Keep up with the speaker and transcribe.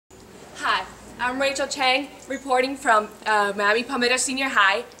I'm Rachael Chang, reporting from Miami Palmetto Senior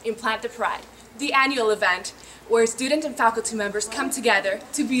High in Panther Pride, the annual event where student and faculty members come together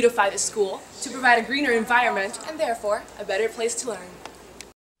to beautify the school, to provide a greener environment, and therefore a better place to learn.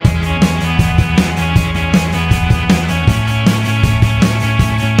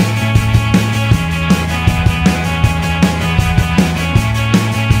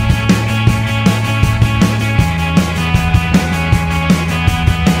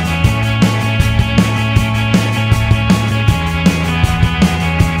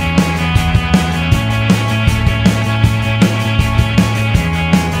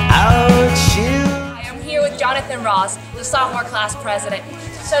 Ross, the sophomore class president.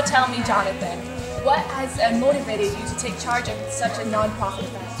 So tell me, Jonathan, what has motivated you to take charge of such a non-profit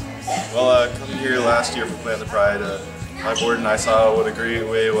event? Well, coming here last year for Panther Pride, my board and I saw what a great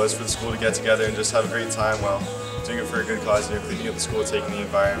way it was for the school to get together and just have a great time while doing it for a good cause, cleaning up the school, taking the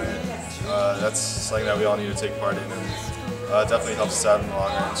environment. That's something that we all need to take part in, and definitely helps us out in the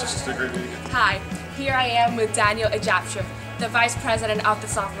long run. It's just a great week. Hi, here I am with Daniel Ajapsha, the vice president of the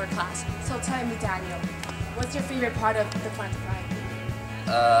sophomore class. So tell me, Daniel, what's your favorite part of the Panther Pride?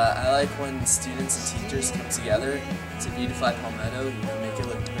 I like when students and teachers come together to beautify Palmetto, make it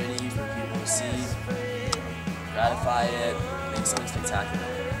look pretty for people to see, gratify it, make something spectacular.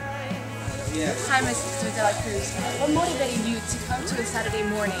 Hi, Mr. De La Cruz. What motivated you to come to a Saturday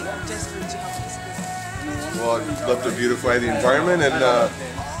morning just to help the school? Well, I'd love to beautify the environment, and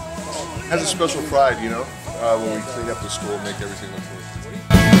has a special pride, when we clean up the school and make everything look